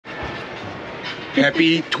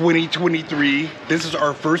Happy 2023. This is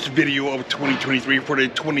our first video of 2023 for the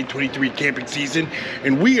 2023 camping season.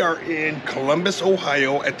 And we are in Columbus,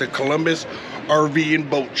 Ohio at the Columbus RV and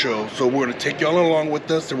Boat Show. So we're going to take y'all along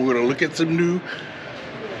with us and we're going to look at some new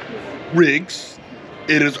rigs.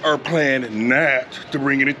 It is our plan not to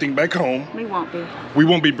bring anything back home. We won't be. We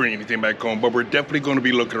won't be bringing anything back home, but we're definitely going to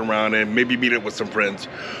be looking around and maybe meet up with some friends.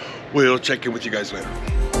 We'll check in with you guys later.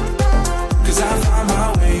 'Cause I found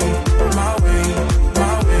my way, my way,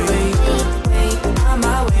 my way,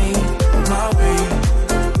 my way, my way.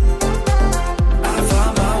 I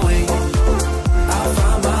found my way, I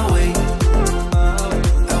found my way.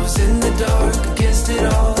 I was in the dark against it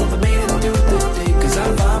all, but made it through the day. 'Cause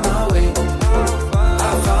I found my way,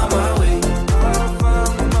 I found my way.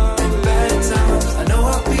 In bad times, I know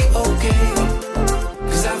I'll be okay.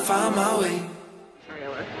 'Cause I found my way.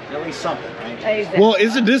 At least something, right? Exactly. Well,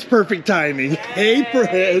 isn't this perfect timing? Hey,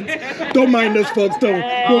 friends. Don't mind us, folks. Don't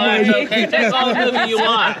mind us. Okay, take all the movie you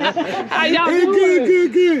want. How y'all Hey,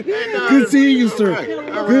 doing? good. Good seeing you, sir.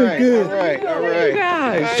 Good. All right.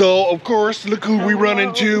 Guys. So, of course, look who we run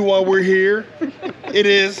into while we're here. It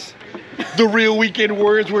is the real Weekend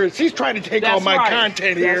Warriors, where she's trying to take all That's my right.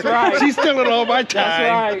 content here. That's right. She's stealing all my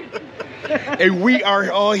time. That's right. And we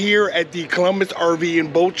are all here at the Columbus RV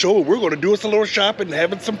and Boat Show. We're going to do us a little shopping and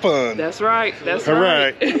having some fun. That's right. That's All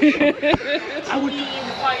right. right. I would need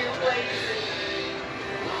the fireplace.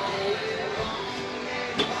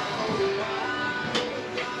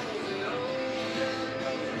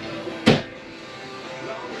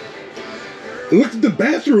 Look, the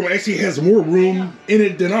bathroom actually has more room in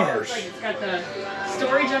it than ours. It's got the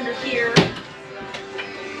storage under here,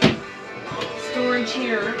 storage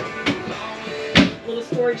here, little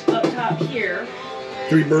storage up top here,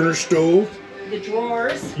 3-burner stove. the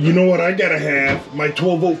drawers, You know what I gotta have? My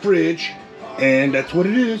 12-volt fridge. And that's what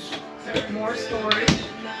it is. more storage.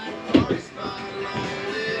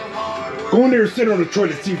 Go in there and sit on the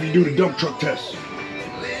toilet and see if you do the dump truck test.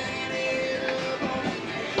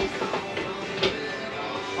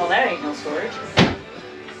 Well, that ain't no storage.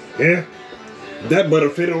 Yeah. That butter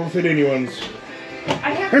fit, it don't fit anyone's.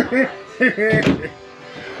 I have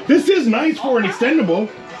This is nice for an extendable.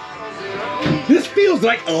 This feels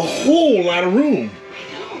like a whole lot of room.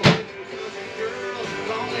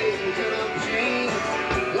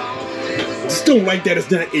 Just don't like that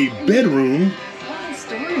it's not a bedroom. all the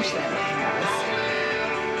storage that it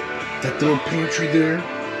has. Got the little pantry there.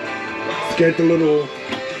 It's got the little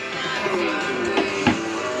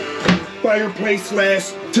fireplace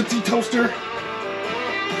slash Tootsie Toaster.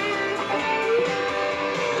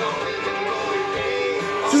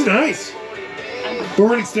 This is nice.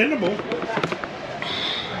 For an extendable.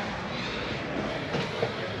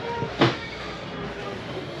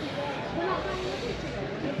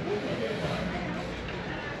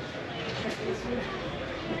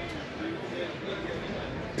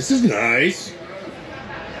 This is nice.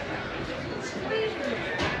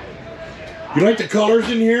 You like the colors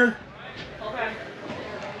in here? Okay.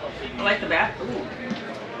 I like the bath.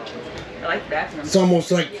 Ooh. I like the bathroom. It's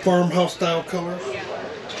almost like farmhouse style colors.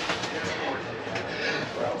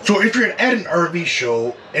 So if you're at an RV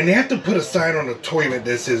show and they have to put a sign on the toilet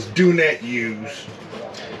that says "Do not use,"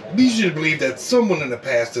 leads you to believe that someone in the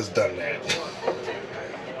past has done that.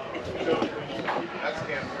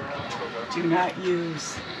 Do not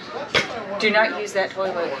use. Do not use that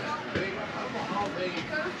toilet.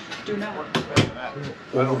 Do not.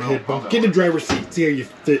 Overhead bump. Get in the driver's seat. See how you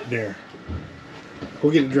fit in there. Go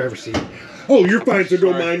get in the driver's seat. Oh, you're fine, so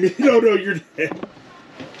don't mind me. No, you're dead.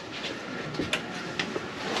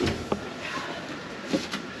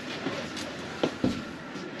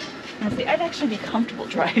 Honestly, I'd actually be comfortable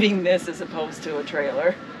driving this as opposed to a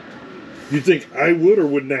trailer. You think I would or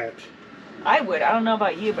would not? I would. I don't know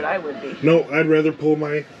about you, but I would be. No, I'd rather pull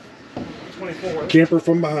my camper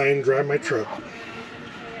from behind and drive my truck.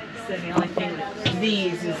 So the only thing with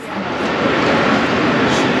these is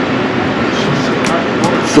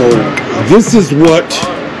So this is what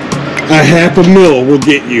a $500,000 will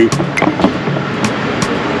get you.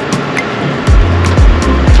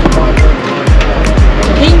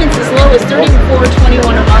 payments as low as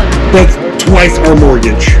 $34.21 a month. That's twice our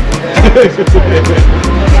mortgage.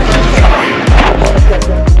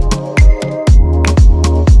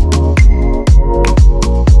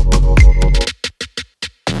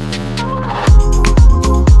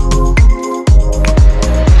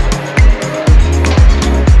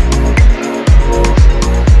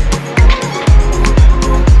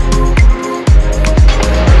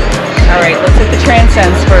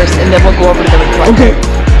 transcends first, and then we'll go over to the reflector. Okay.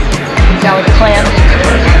 Down with the clam.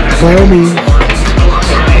 By all means.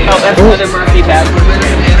 Oh, that's Another Murphy bed.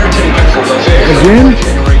 Again?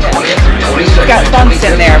 It's got bunks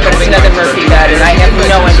in there, but it's another Murphy bed, and I have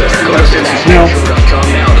no interest in Murphy bed. No.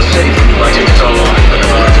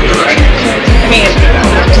 I mean,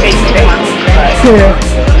 face to face. Yeah.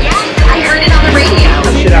 I heard it on the radio.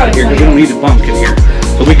 Shit out of here because we don't need a bunk in here.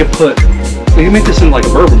 But we can make this into like a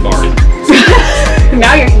bourbon bar.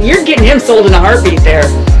 Now you're getting him sold in a heartbeat there.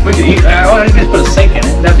 We could just put a sink in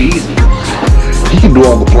it. That'd be easy. He can do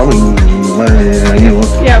all the plumbing, you know.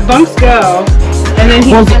 Yeah, bunks go, and then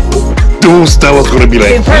he just. Dude, Stella's gonna be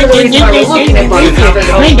like. Part of the reason why we're looking at bunks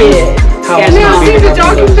is Now, see, the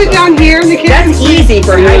dog can sit down here and the kids that's easy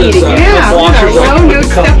for Heidi to get. Yeah, no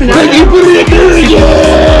stepping up.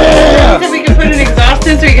 Yeah. So we can put an exhaust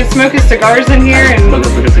in so he can smoke his cigars in here and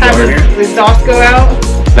have his exhaust go out.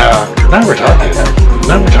 Nah, now we're talking.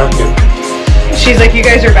 Now we're talking. She's like, you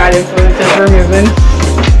guys are bad influences, we're moving.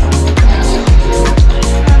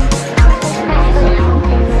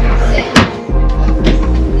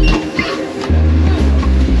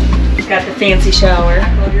 He's got the fancy shower.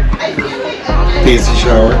 Fancy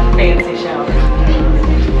shower. Fancy shower.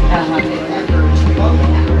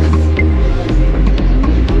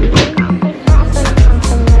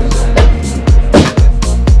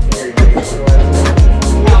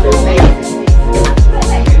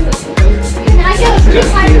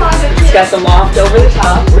 It's got the loft over the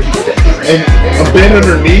top. And a bed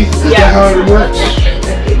underneath? Is that how it works?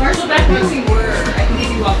 Marshall, that's where we were. I can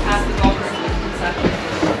give you all past the golf course.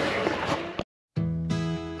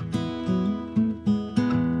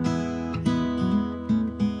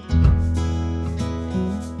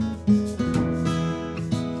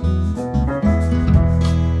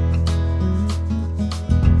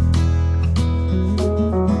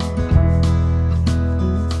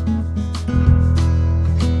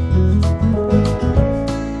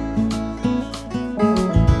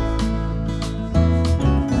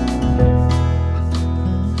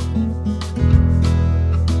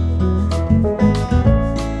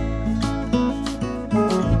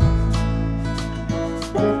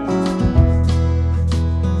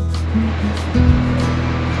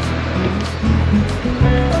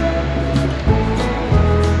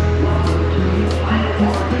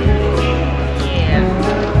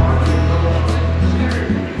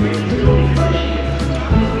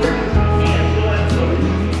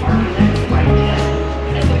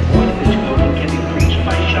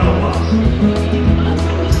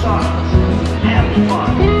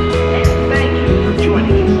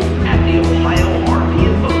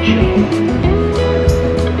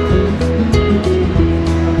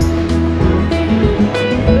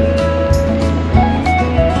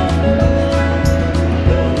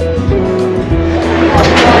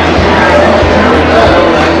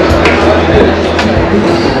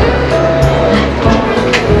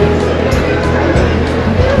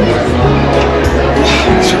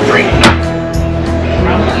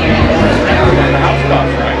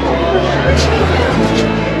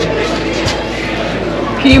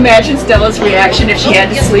 Can you imagine Stella's reaction if she had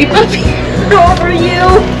to sleep up here over you?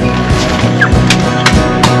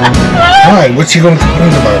 Why? What's she gonna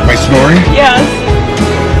complain about? My snoring? Yes.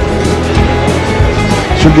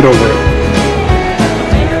 She'll get over it.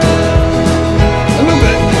 A little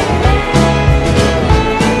bit.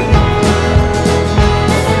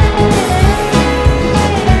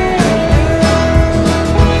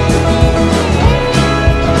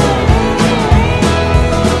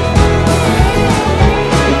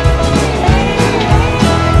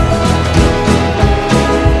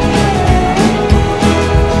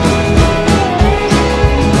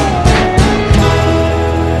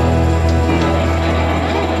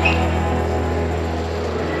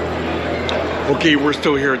 Okay, we're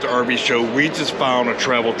still here at the RV show. We just found a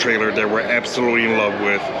travel trailer that we're absolutely in love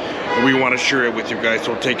with, and we want to share it with you guys,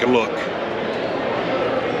 so take a look.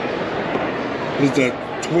 This is a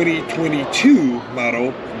 2022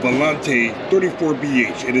 model Volante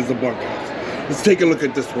 34BH. It is a bunkhouse. Let's take a look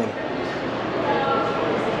at this one.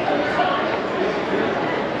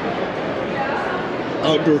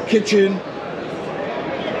 Outdoor kitchen,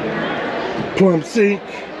 plumb sink,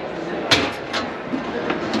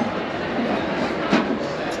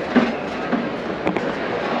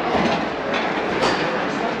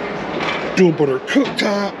 dual burner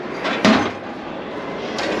cooktop,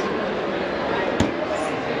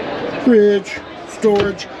 fridge,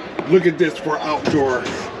 storage. Look at this for outdoor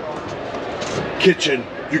kitchen.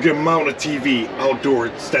 You can mount a TV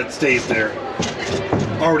outdoors that stays there.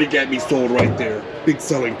 Already got me sold right there. Big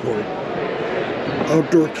selling point.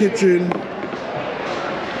 Outdoor kitchen.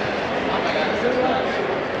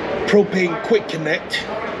 Propane quick connect.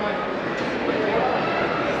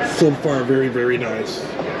 So far, very, very nice.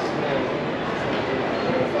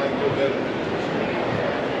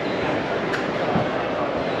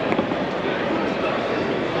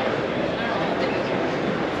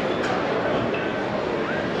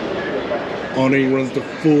 Awning runs the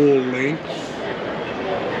full length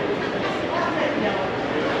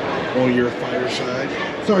on your fireside.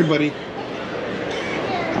 Sorry, buddy.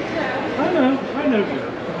 I know.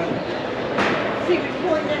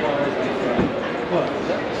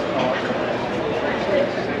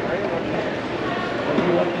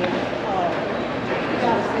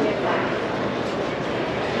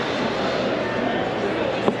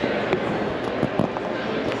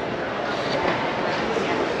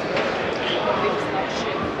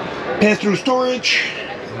 Pass-through storage,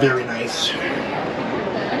 very nice.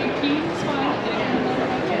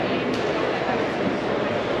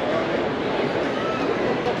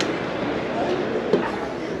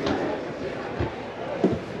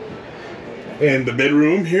 And the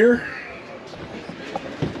bedroom here.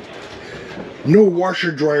 No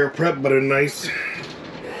washer dryer prep, but a nice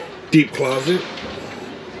deep closet.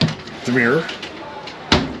 The mirror.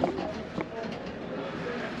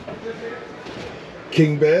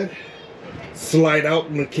 King bed. Slide out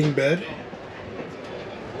in the king bed.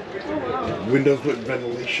 Windows with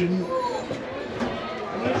ventilation.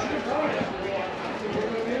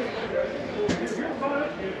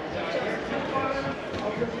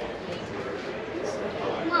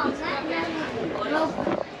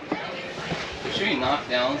 They're showing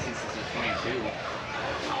knockdown since this is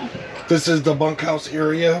 22. This is the bunkhouse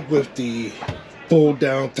area with the fold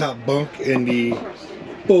down top bunk and the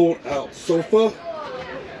fold out sofa.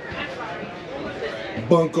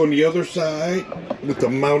 Bunk on the other side with the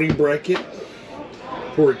mounting bracket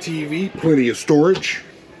for a TV. Plenty of storage.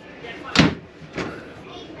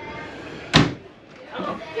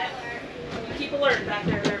 Keep alert back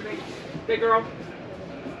there, big girl.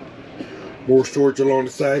 More storage along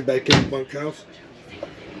the side back in the bunkhouse.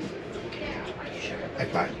 I'm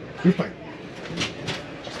fine. You're fine.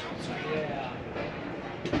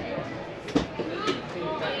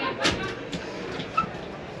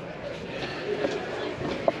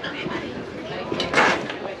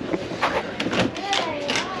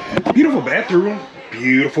 Beautiful bathroom.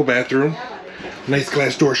 Beautiful bathroom. Nice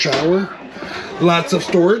glass door shower. Lots of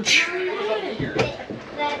storage.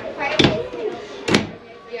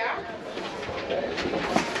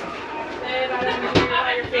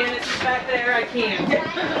 Back there, I can't.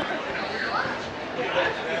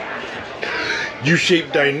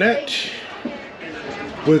 U-shaped dinette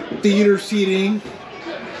with theater seating.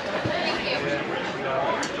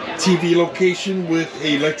 TV location with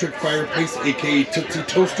an electric fireplace, aka Tootsie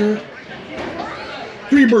Toaster.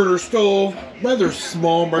 3-burner stove, rather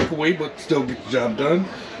small microwave, but still get the job done.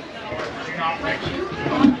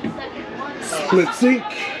 Split sink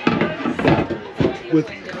with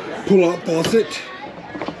pull-out faucet.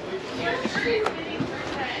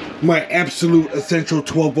 My absolute essential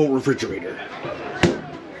 12-volt refrigerator.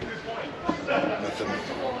 Nothing.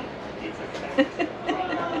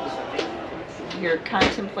 Your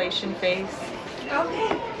contemplation face.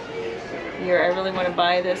 Okay. Your I really want to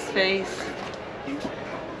buy this face.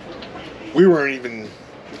 We weren't even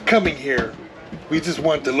coming here. We just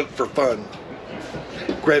wanted to look for fun.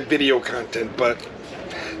 Grab video content, but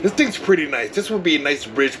this thing's pretty nice. This would be a nice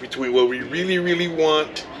bridge between what we really, really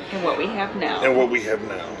want And what we have now. and what we have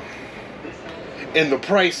now. And the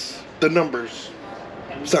price, the numbers,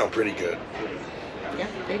 sound pretty good. Yeah,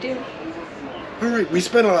 they do. Alright, we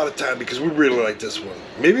spent a lot of time because we really like this one.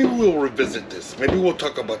 Maybe we'll revisit this. Maybe we'll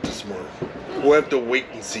talk about this more. We'll have to wait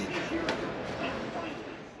and see.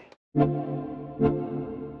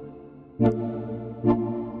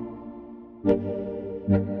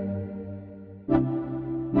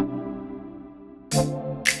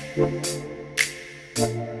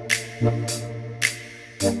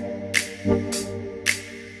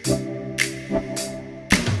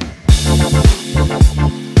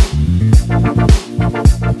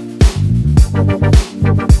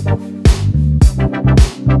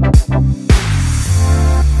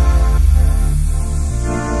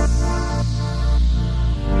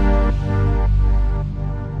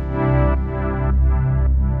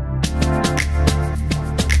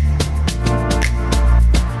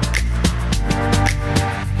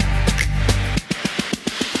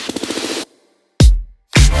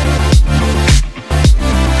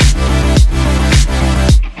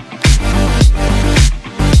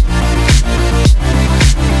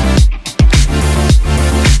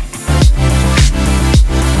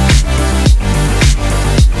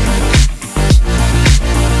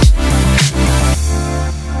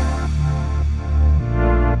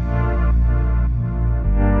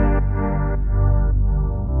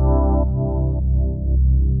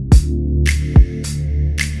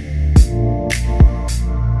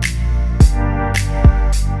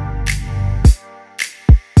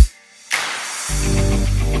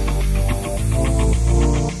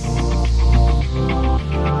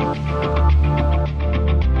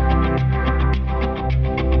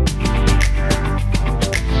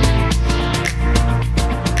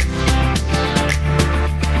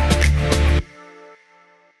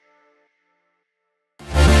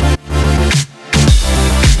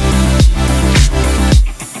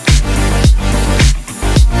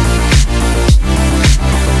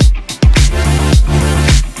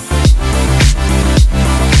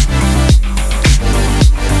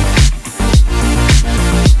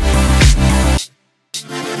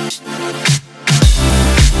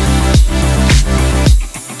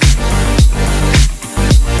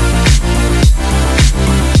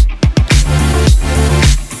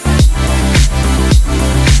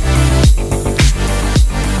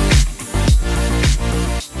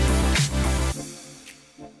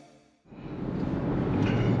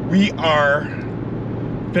 are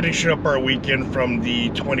finishing up our weekend from the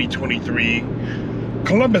 2023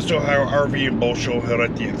 Columbus, Ohio RV and Boat Show held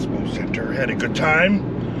at the Expo Center. Had a good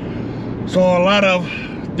time. Saw a lot of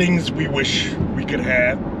things we wish we could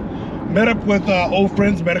have. Met up with old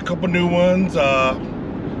friends, met a couple new ones.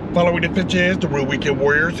 Following the Fitches, the Real Weekend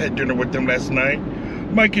Warriors, had dinner with them last night.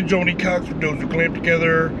 Mike and Joni Cox from those who clamped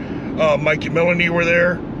together. Mike and Melanie were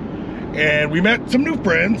there. And we met some new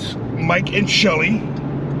friends, Mike and Shelly,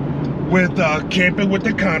 with Camping with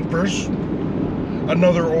the Converse,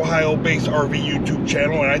 another Ohio-based RV YouTube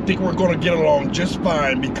channel. And I think we're going to get along just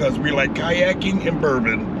fine because we like kayaking and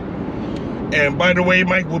bourbon. And by the way,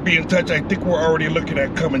 Mike will be in touch. I think we're already looking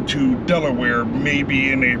at coming to Delaware,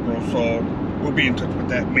 maybe in April. So we'll be in touch with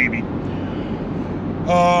that, maybe.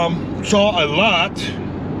 Saw a lot.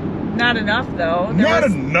 Not enough, though. Not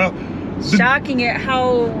enough. Shocking at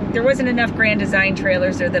how there wasn't enough Grand Design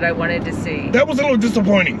trailers there that I wanted to see. That was a little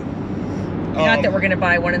disappointing. Not that we're going to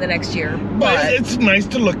buy one in the next year. But it's nice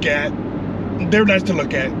to look at. They're nice to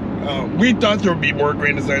look at. We thought there would be more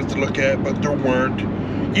Grand Designs to look at, but there weren't.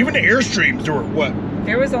 Even the Airstreams, there were what?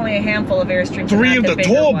 There was only a handful of Airstreams. 3 of the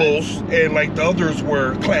towables, and like the others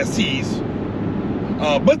were Class C's.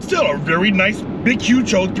 But still, a very nice, big, huge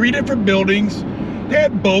show. 3 different buildings. They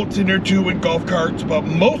had boats in there too and golf carts, but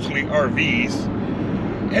mostly RVs.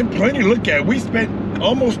 And plenty to look at. We spent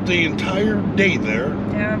almost the entire day there.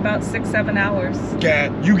 Yeah, about 6-7 hours.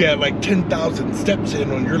 You got like 10,000 steps in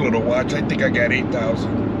on your little watch. I think I got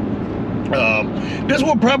 8,000. This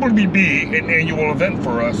will probably be an annual event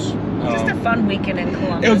for us. Just a fun weekend in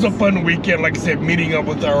Columbus. It was a fun weekend, like I said, meeting up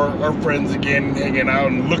with our friends again, hanging out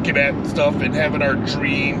and looking at stuff and having our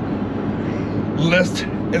dream list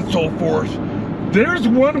and so forth. There's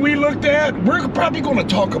one we looked at. We're probably going to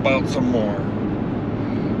talk about some more.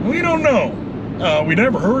 We don't know. We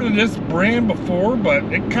never heard of this brand before, but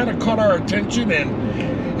it kind of caught our attention,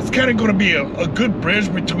 and it's kind of going to be a good bridge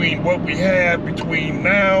between what we have between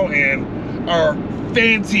now and our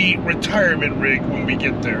fancy retirement rig when we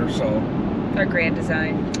get there. So our Grand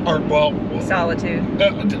Design. Solitude.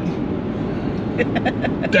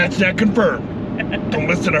 That's not confirmed. Don't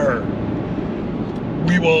listen to her.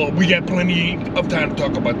 We got plenty of time to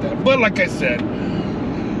talk about that. But like I said,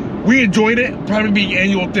 we enjoyed it. Probably be an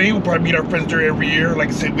annual thing. We'll probably meet our friends there every year. Like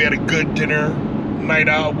I said, we had a good dinner night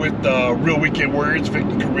out with Real Weekend Warriors, Vic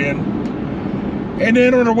and Corinne. And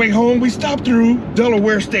then on our way home, we stopped through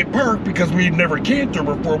Delaware State Park because we'd never camped there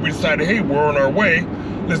before. We decided, hey, we're on our way.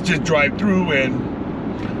 Let's just drive through.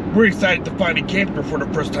 And we're excited to finally camp there for the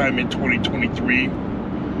first time in 2023.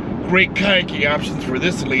 Great kayaking options for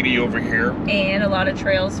this lady over here. And a lot of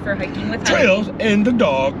trails for hiking with trails and the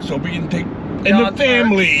dog. So we can take, and the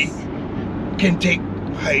family can take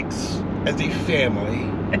hikes as a family.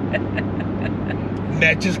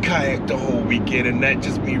 Not just kayak the whole weekend and not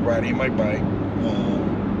just me riding my bike.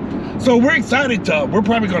 So we're excited we're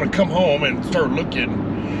probably going to come home and start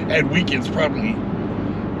looking at weekends probably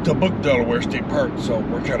to book Delaware State Park. So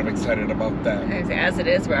we're kind of excited about that. As it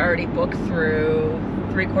is, we're already booked through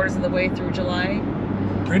 3/4 of the way through July.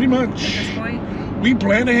 Pretty much. At this point. We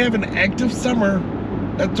plan to have an active summer.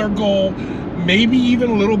 That's our goal. Maybe even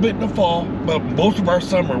a little bit in the fall, but most of our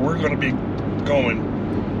summer we're going to be going.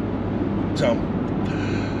 So,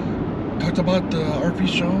 talked about the RV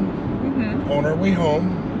show on our way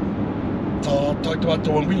home. Talked about the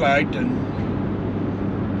one we liked and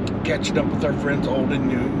catching up with our friends old and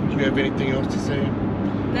new. Do you have anything else to say?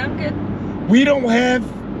 No, I'm good. We don't have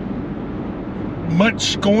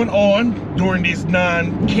much going on during these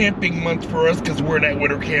non-camping months for us because we're not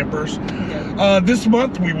winter campers. This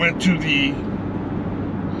month we went to the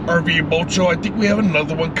RV and Boat Show. I think we have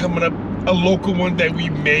another one coming up, a local one that we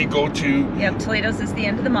may go to. Yep, Toledo's is the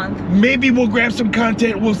end of the month. Maybe we'll grab some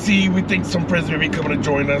content. We'll see. We think some friends may be coming to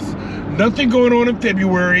join us. Nothing going on in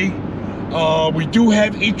February. We do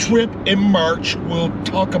have a trip in March. We'll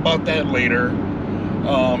talk about that later.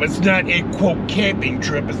 It's not a quote camping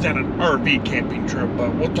trip. It's not an RV camping trip,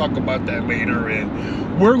 but we'll talk about that later.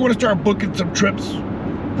 And we're going to start booking some trips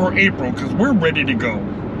for April because we're ready to go.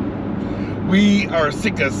 We are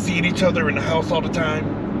sick of seeing each other in the house all the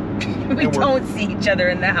time. We don't see each other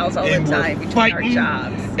in the house all the time between our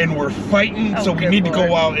jobs. And we're fighting, so we need to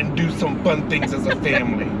go out and do some fun things as a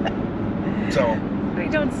family. So we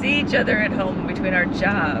don't see each other at home between our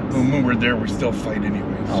jobs. When we're there, we still fight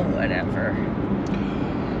anyways. Oh, whatever.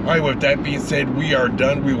 All right, with that being said, we are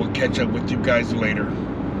done. We will catch up with you guys later.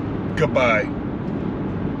 Goodbye.